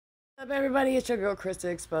What's up, everybody? It's your girl,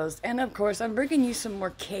 XXPOSED. And of course, I'm bringing you some more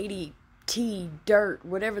Katie T dirt,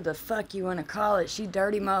 whatever the fuck you want to call it. She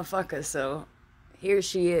dirty motherfucker, so here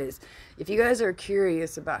she is. If you guys are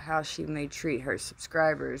curious about how she may treat her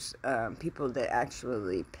subscribers, people that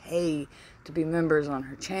actually pay to be members on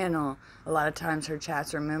her channel, a lot of times her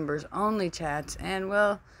chats are members only chats, and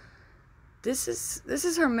well, this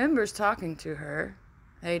is her members talking to her.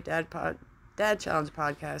 Hey, Dad Challenge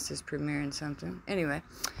podcast is premiering something. Anyway,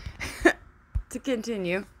 to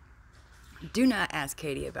continue, do not ask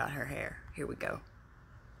Katie about her hair. Here we go.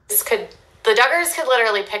 The Duggars could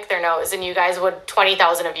literally pick their nose, and you guys would,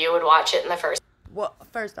 20,000 of you would watch it in the first. Well,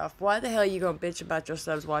 first off, why the hell you gonna bitch about your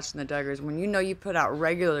subs watching the Duggars when you know you put out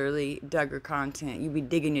regularly Duggar content? You be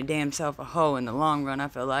digging your damn self a hole in the long run, I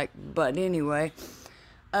feel like. But anyway,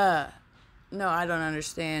 no, I don't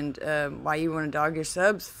understand why you want to dog your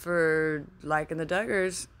subs for liking the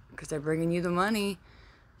Duggars, because they're bringing you the money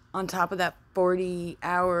on top of that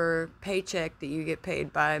 40-hour paycheck that you get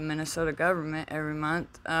paid by Minnesota government every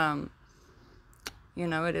month. You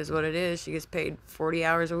know, it is what it is. She gets paid 40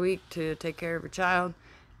 hours a week to take care of her child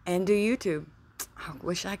and do YouTube. I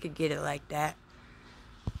wish I could get it like that.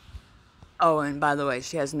 Oh, and by the way,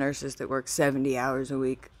 she has nurses that work 70 hours a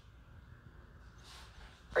week.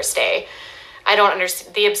 First day. I don't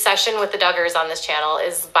understand. The obsession with the Duggars on this channel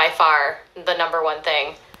is by far the #1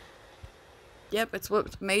 thing. Yep, it's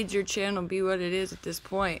what made your channel be what it is at this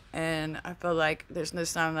point. And I feel like there's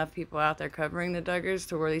just not enough people out there covering the Duggars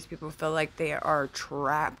to where these people feel like they are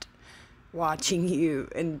trapped watching you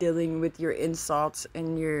and dealing with your insults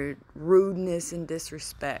and your rudeness and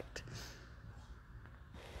disrespect.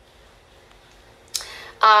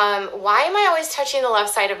 Why am I always touching the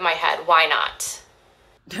left side of my head? Why not?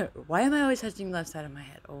 Why am I always touching the left side of my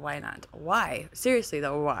head? Why not? Why? Seriously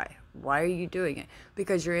though, why? Why are you doing it?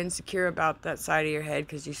 Because you're insecure about that side of your head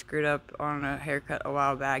because you screwed up on a haircut a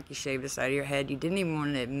while back. You shaved the side of your head. You didn't even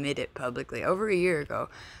want to admit it publicly. Over a year ago,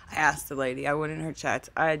 I asked the lady. I went in her chats.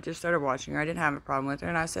 I had just started watching her. I didn't have a problem with her.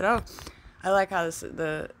 And I said, oh, I like how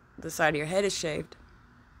the side of your head is shaved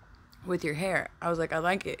with your hair. I was like, I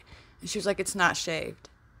like it. And she was like, it's not shaved.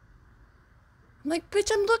 I'm like, bitch,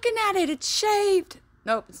 I'm looking at it. It's shaved.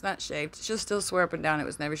 Nope, it's not shaved. She'll still swear up and down it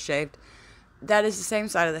was never shaved. That is the same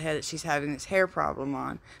side of the head that she's having this hair problem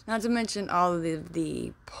on. Not to mention all of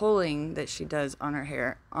the pulling that she does on her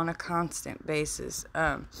hair on a constant basis.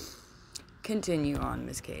 Continue on,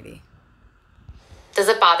 Miss Katie. Does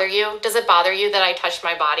it bother you? Does it bother you that I touched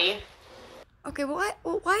my body? Okay,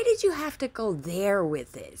 why did you have to go there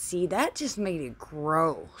with it? See, that just made it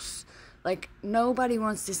gross. Like, nobody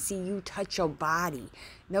wants to see you touch your body.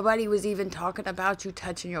 Nobody was even talking about you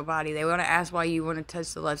touching your body. They want to ask why you want to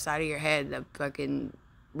touch the left side of your head, the fucking,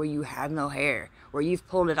 where you have no hair, where you've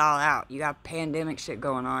pulled it all out. You got pandemic shit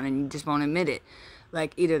going on and you just won't admit it.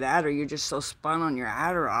 Like, either that or you're just so spun on your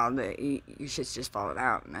Adderall that your shit's just falling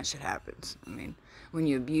out, and that shit happens. I mean, when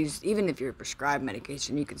you abuse, even if you're prescribed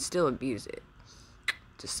medication, you can still abuse it.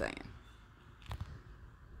 Just saying.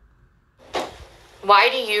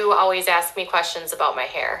 Why do you always ask me questions about my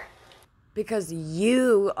hair? Because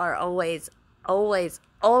you are always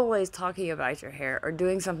talking about your hair or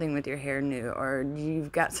doing something with your hair new, or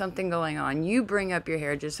you've got something going on. You bring up your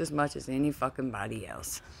hair just as much as any fucking body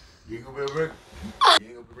else. You ain't gonna be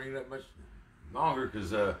able to bring that much longer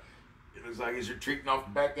because it looks like you're retreating off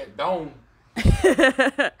the back of that dome.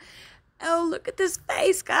 Oh, look at this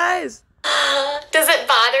face, guys. Does it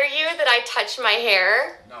bother you that I touch my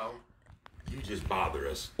hair? No. You just bother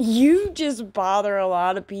us. You just bother a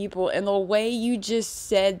lot of people, and the way you just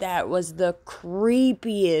said that was the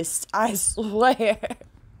creepiest, I swear.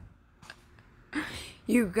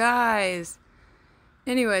 You guys.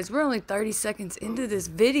 Anyways, we're only 30 seconds into this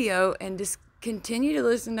video, and just continue to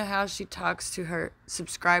listen to how she talks to her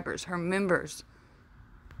subscribers, her members.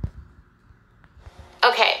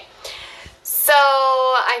 Okay. So,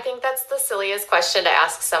 I think that's the silliest question to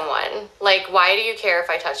ask someone. Like, why do you care if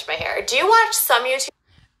I touch my hair? Do you watch some YouTube?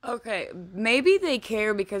 Okay, maybe they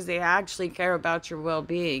care because they actually care about your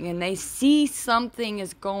well-being, and they see something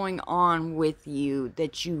is going on with you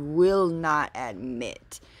that you will not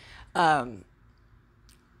admit. I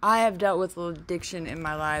have dealt with addiction in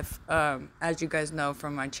my life, as you guys know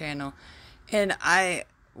from my channel, and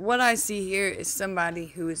what I see here is somebody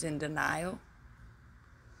who is in denial.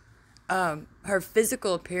 Her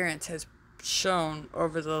physical appearance has shown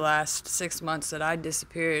over the last 6 months that I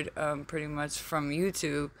disappeared pretty much from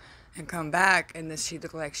YouTube and come back, and she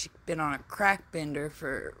looked like she'd been on a crack bender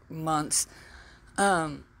for months.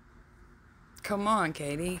 Come on,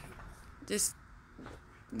 Katie. Just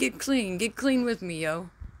get clean with me, yo.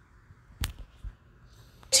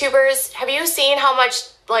 YouTubers, have you seen how much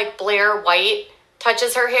like Blair White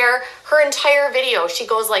touches her hair? Her entire video, she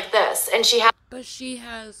goes like this, and But she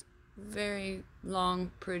has very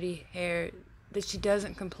long, pretty hair that she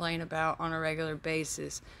doesn't complain about on a regular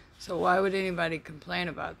basis. So why would anybody complain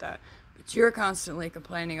about that? But you're constantly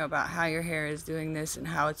complaining about how your hair is doing this and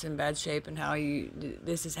how it's in bad shape and how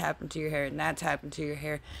this has happened to your hair and that's happened to your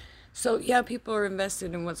hair. So yeah, people are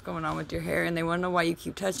invested in what's going on with your hair and they want to know why you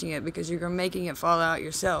keep touching it because you're making it fall out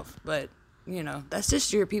yourself. But, you know, that's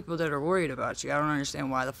just your people that are worried about you. I don't understand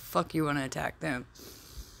why the fuck you want to attack them.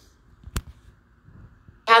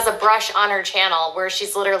 has a brush on her channel where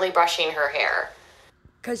she's literally brushing her hair.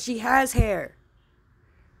 Because she has hair.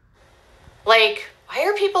 Like, why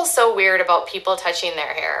are people so weird about people touching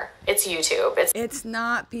their hair? It's YouTube. It's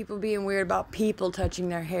not people being weird about people touching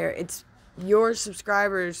their hair. It's your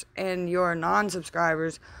subscribers and your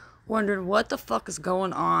non-subscribers wondering what the fuck is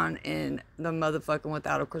going on in the motherfucking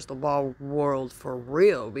without a crystal ball world for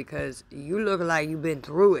real, because you look like you've been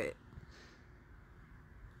through it.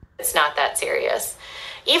 It's not that serious.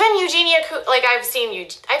 Even Eugenia, like I've seen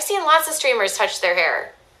lots of streamers touch their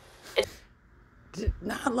hair.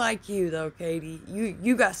 Not like you though, Katie.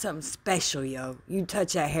 You got something special, yo. You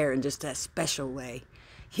touch that hair in just that special way.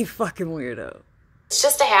 You fucking weirdo. It's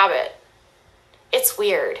just a habit. It's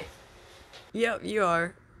weird. Yep, you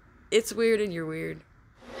are. It's weird and you're weird.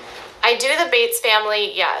 I do the Bates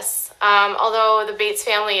family, yes. Although the Bates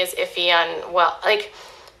family is iffy on, well, like,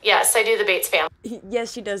 yes, I do the Bates family.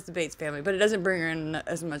 Yes, she does the Bates family, but it doesn't bring her in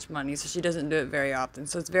as much money, so she doesn't do it very often.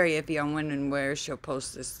 So it's very iffy on when and where she'll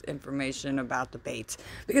post this information about the Bates,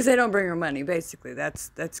 because they don't bring her money. Basically, that's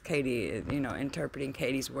Katie, you know, interpreting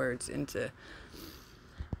Katie's words into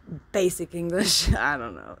basic English. I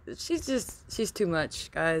don't know. She's too much,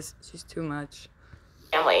 guys. She's too much.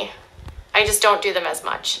 Family. I just don't do them as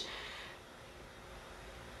much.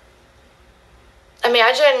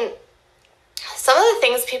 Imagine some of the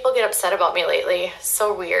things people get upset about me lately.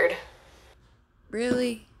 So weird.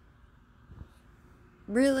 Really?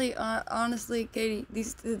 Really? Honestly, Katie,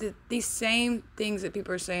 these same things that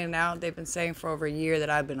people are saying now, they've been saying for over a year that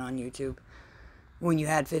I've been on YouTube. When you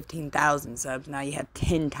had 15,000 subs, now you have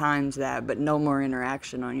 10 times that, but no more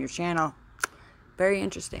interaction on your channel. Very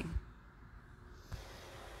interesting.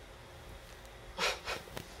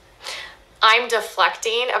 I'm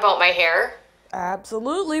deflecting about my hair.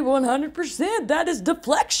 Absolutely, 100%. That is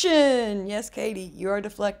deflection. Yes, Katie, you are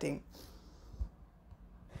deflecting.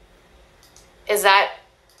 Is that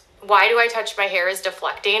why do I touch my hair is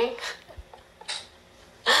deflecting?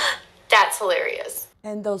 That's hilarious.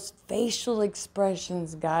 And those facial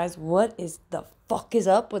expressions, guys, what is the fuck is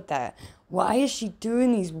up with that? Why is she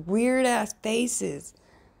doing these weird ass faces?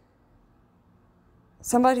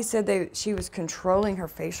 Somebody said she was controlling her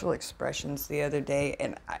facial expressions the other day,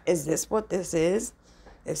 and is this what this is?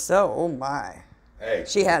 If so, oh my. Hey.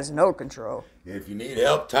 She has no control. If you need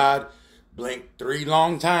help, Todd, blink 3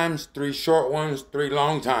 long times, 3 short ones, 3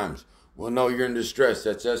 long times. We'll know you're in distress.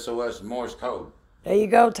 That's SOS Morse code. There you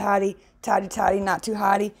go, Toddy. Toddy, not too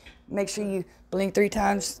hotty. Make sure you blink 3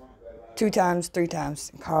 times, 2 times, 3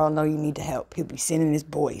 times. Carl know you need to help. He'll be sending his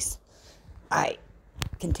boys. All right,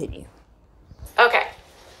 continue. Okay.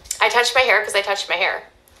 I touched my hair because I touched my hair.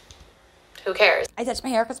 Who cares? I touched my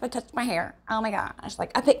hair because I touched my hair. Oh my gosh.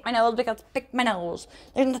 Like, I picked my nose because I picked my nose.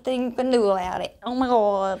 There's nothing you can do about it. Oh my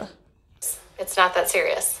god. It's not that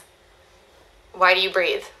serious. Why do you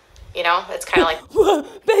breathe? You know, it's kind of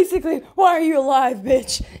like... Basically, why are you alive,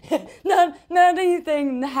 bitch? Not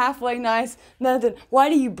anything halfway nice. Nothing. Why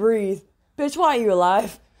do you breathe? Bitch, why are you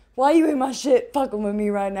alive? Why are you in my shit fucking with me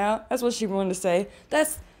right now? That's what she wanted to say.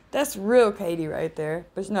 That's real Katie right there.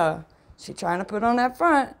 But no, she trying to put on that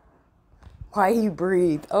front. Why you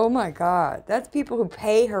breathe? Oh my god. That's people who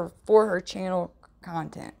pay her for her channel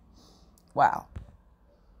content. Wow.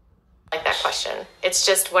 Like that question. It's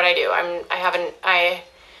just what I do. I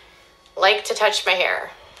like to touch my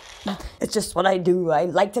hair. It's just what I do. I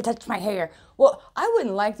like to touch my hair. Well, I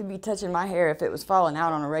wouldn't like to be touching my hair if it was falling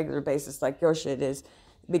out on a regular basis like your shit is,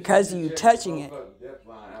 because of you touching it.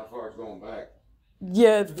 How far it's going back?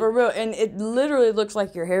 Yeah, for real. And it literally looks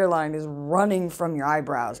like your hairline is running from your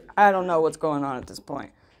eyebrows. I don't know what's going on at this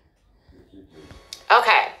point.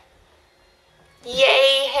 Okay.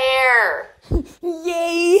 Yay, hair.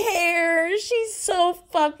 Yay, hair. She's so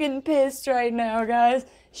fucking pissed right now, guys.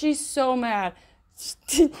 She's so mad.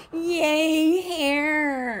 Yay,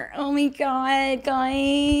 hair. Oh my god,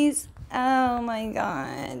 guys. Oh my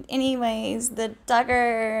god. Anyways, the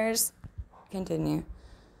Duggars. Continue.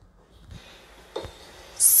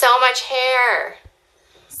 So much hair.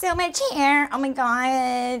 so much hair. Oh my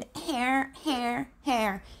God. Hair, hair,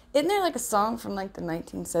 hair. Isn't there like a song from like the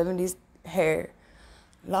 1970s? Hair.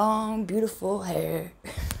 Long, beautiful hair.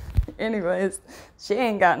 Anyways, she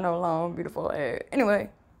ain't got no long, beautiful hair. Anyway.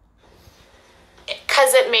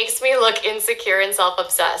 Because it makes me look insecure and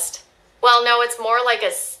self-obsessed. Well, no, it's more like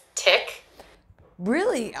a tick.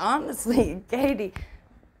 Really, honestly, Katie,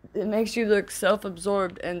 it makes you look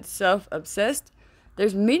self-absorbed and self-obsessed.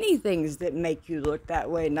 There's many things that make you look that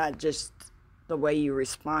way, not just the way you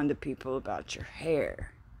respond to people about your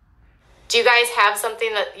hair. Do you guys have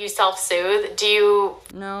something that you self-soothe? Do you...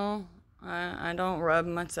 No, I don't rub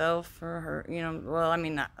myself or her, well, I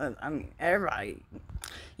mean, everybody,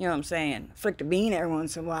 you know what I'm saying, flick the bean every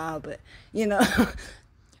once in a while, but,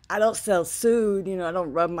 I don't self-soothe, I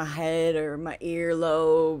don't rub my head or my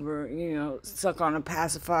earlobe or, suck on a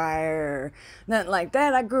pacifier or nothing like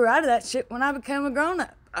that. I grew out of that shit when I became a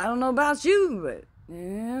grown-up. I don't know about you, but I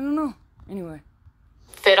don't know. Anyway.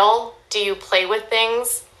 Fiddle? Do you play with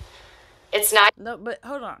things? It's not... No, but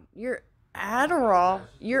hold on. Your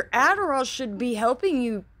Adderall should be helping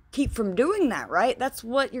you keep from doing that, right? That's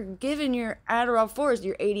what you're giving your Adderall for, is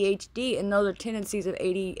your ADHD and other tendencies of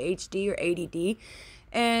ADHD or ADD.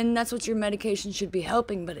 And that's what your medication should be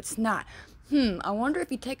helping, but it's not. I wonder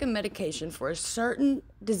if you take a medication for a certain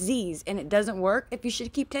disease and it doesn't work, if you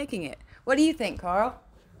should keep taking it. What do you think, Carl?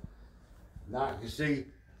 Nah, you see,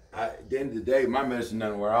 at the end of the day, my medicine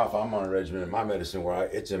doesn't wear off. I'm on a regimen, and my medicine,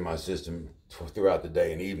 it's in my system throughout the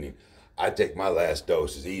day and evening. I take my last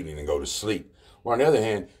dose this evening and go to sleep. Well, on the other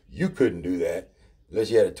hand, you couldn't do that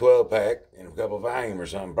unless you had a 12-pack and a couple of Valium or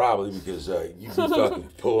something, probably, because you'd be fucking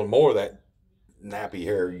pulling more of that nappy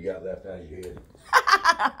hair you got left out of your head.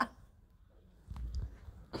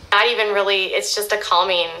 Not even really, it's just a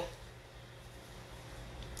calming.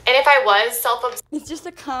 And if I was self-obsessed... It's just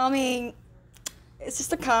a calming.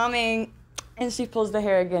 And she pulls the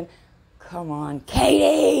hair again. Come on,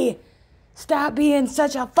 Katie! Stop being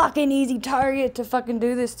such a fucking easy target to fucking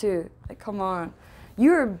do this to. Like, come on.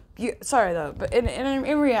 You're sorry though, but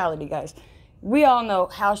in reality, guys, we all know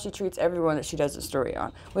how she treats everyone that she does a story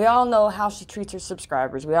on. We all know how she treats her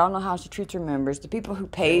subscribers. We all know how she treats her members, the people who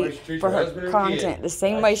pay for her content, the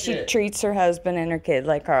same way she treats her husband and her kid,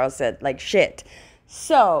 like Carl said, like shit.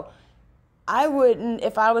 So, I wouldn't,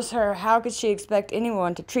 if I was her, how could she expect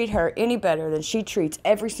anyone to treat her any better than she treats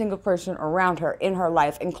every single person around her in her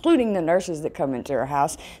life, including the nurses that come into her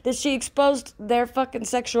house, that she exposed their fucking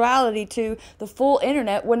sexuality to the full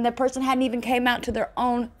internet when the person hadn't even came out to their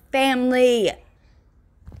own family.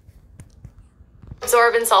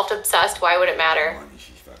 Absorbed and self-obsessed, why would it matter?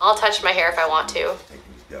 I'll touch my hair if I want to.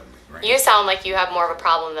 You sound like you have more of a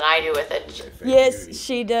problem than I do with it. Yes,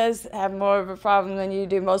 she does have more of a problem than you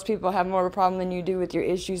do. Most people have more of a problem than you do with your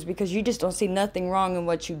issues because you just don't see nothing wrong in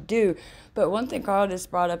what you do. But one thing Carl just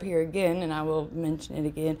brought up here again, and I will mention it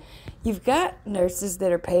again, you've got nurses that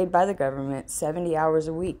are paid by the government 70 hours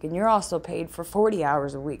a week, and you're also paid for 40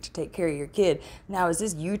 hours a week to take care of your kid. Now, is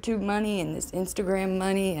this YouTube money and this Instagram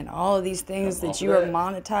money and all of these things that you are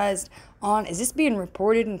monetized on, is this being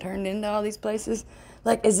reported and turned into all these places?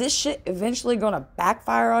 Like, is this shit eventually going to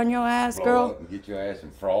backfire on your ass, girl? Get your ass in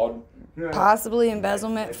fraud. Possibly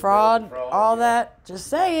embezzlement, fraud, all that. Just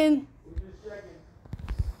saying.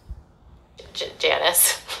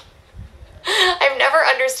 Janice. I've never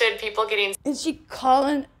understood people getting... And she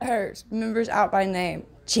calling her members out by name.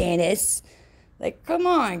 Janice. Like, come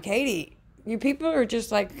on, Katie. You people are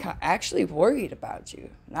just, like, actually worried about you.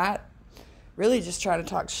 Not really just trying to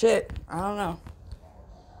talk shit. I don't know.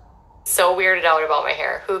 So weirded out about my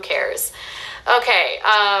hair. Who cares? Okay,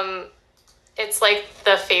 it's like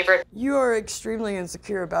the favorite... You are extremely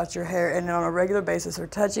insecure about your hair and on a regular basis are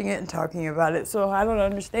touching it and talking about it. So I don't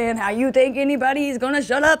understand how you think anybody is going to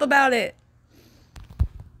shut up about it.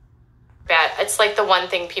 It's like the one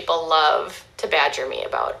thing people love to badger me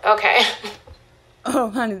about. Okay.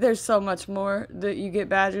 Oh, honey, there's so much more that you get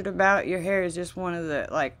badgered about. Your hair is just one of the,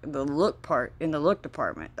 like, the look part in the look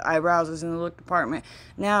department. The eyebrows is in the look department.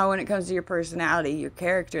 Now, when it comes to your personality, your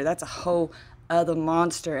character, that's a whole other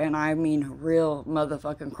monster. And I mean real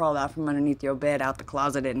motherfucking crawl out from underneath your bed out the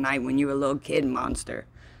closet at night when you were a little kid monster.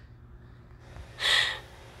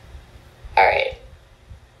 All right.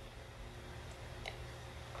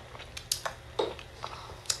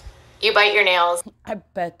 You bite your nails. I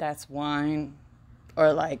bet that's wine.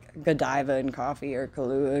 Or like Godiva and coffee or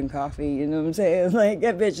Kahlua and coffee, you know what I'm saying? Like,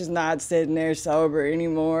 that bitch is not sitting there sober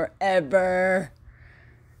anymore, ever.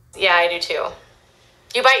 Yeah, I do too.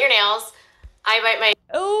 You bite your nails. I bite my...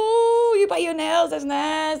 Oh, you bite your nails? That's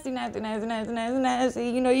nasty, nasty, nasty, nasty, nasty, nasty.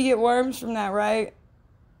 You know you get worms from that, right?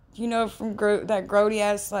 you know, from that grody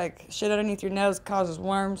ass, like, shit underneath your nails causes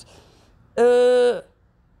worms.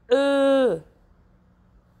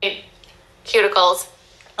 Cuticles.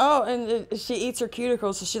 Oh, and she eats her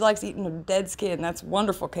cuticles, so she likes eating her dead skin. That's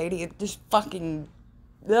wonderful, Katie. It just fucking...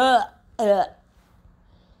 And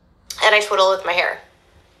I twiddle with my hair.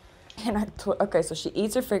 And okay, so she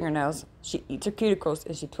eats her fingernails, she eats her cuticles,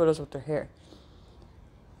 and she twiddles with her hair.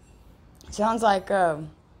 Sounds like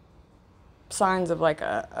signs of like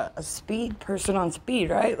a speed person on speed,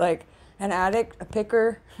 right? Like an addict, a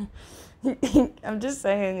picker. I'm just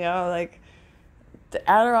saying, y'all, like, the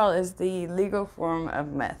Adderall is the legal form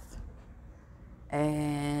of meth.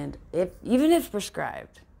 And even if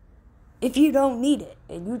prescribed, if you don't need it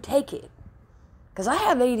and you take it, because I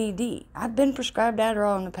have ADD. I've been prescribed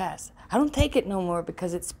Adderall in the past. I don't take it no more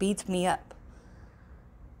because it speeds me up.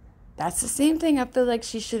 That's the same thing I feel like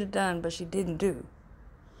she should have done, but she didn't do.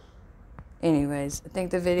 Anyways, I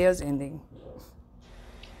think the video's ending.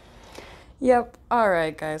 Yep.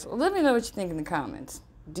 Alright, guys. Well, let me know what you think in the comments.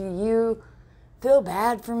 Do you feel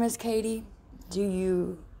bad for Miss Katie? Do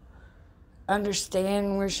you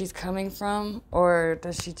understand where she's coming from? Or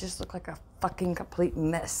does she just look like a fucking complete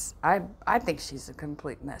mess? I think she's a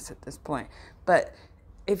complete mess at this point. But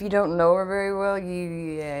if you don't know her very well,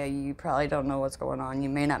 you probably don't know what's going on. You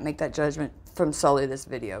may not make that judgment from solely this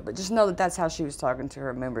video. But just know that that's how she was talking to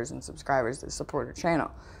her members and subscribers that support her channel.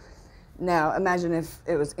 Now, imagine if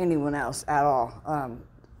it was anyone else at all.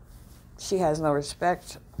 She has no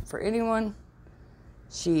respect for anyone.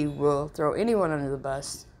 She will throw anyone under the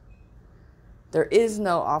bus. There is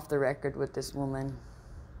no off the record with this woman.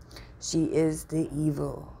 She is the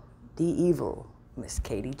evil Miss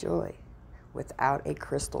Katie Joy. Without a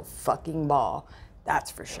crystal fucking ball.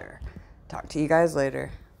 That's for sure. Talk to you guys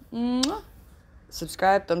later. Mwah.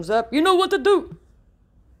 Subscribe, thumbs up. You know what to do.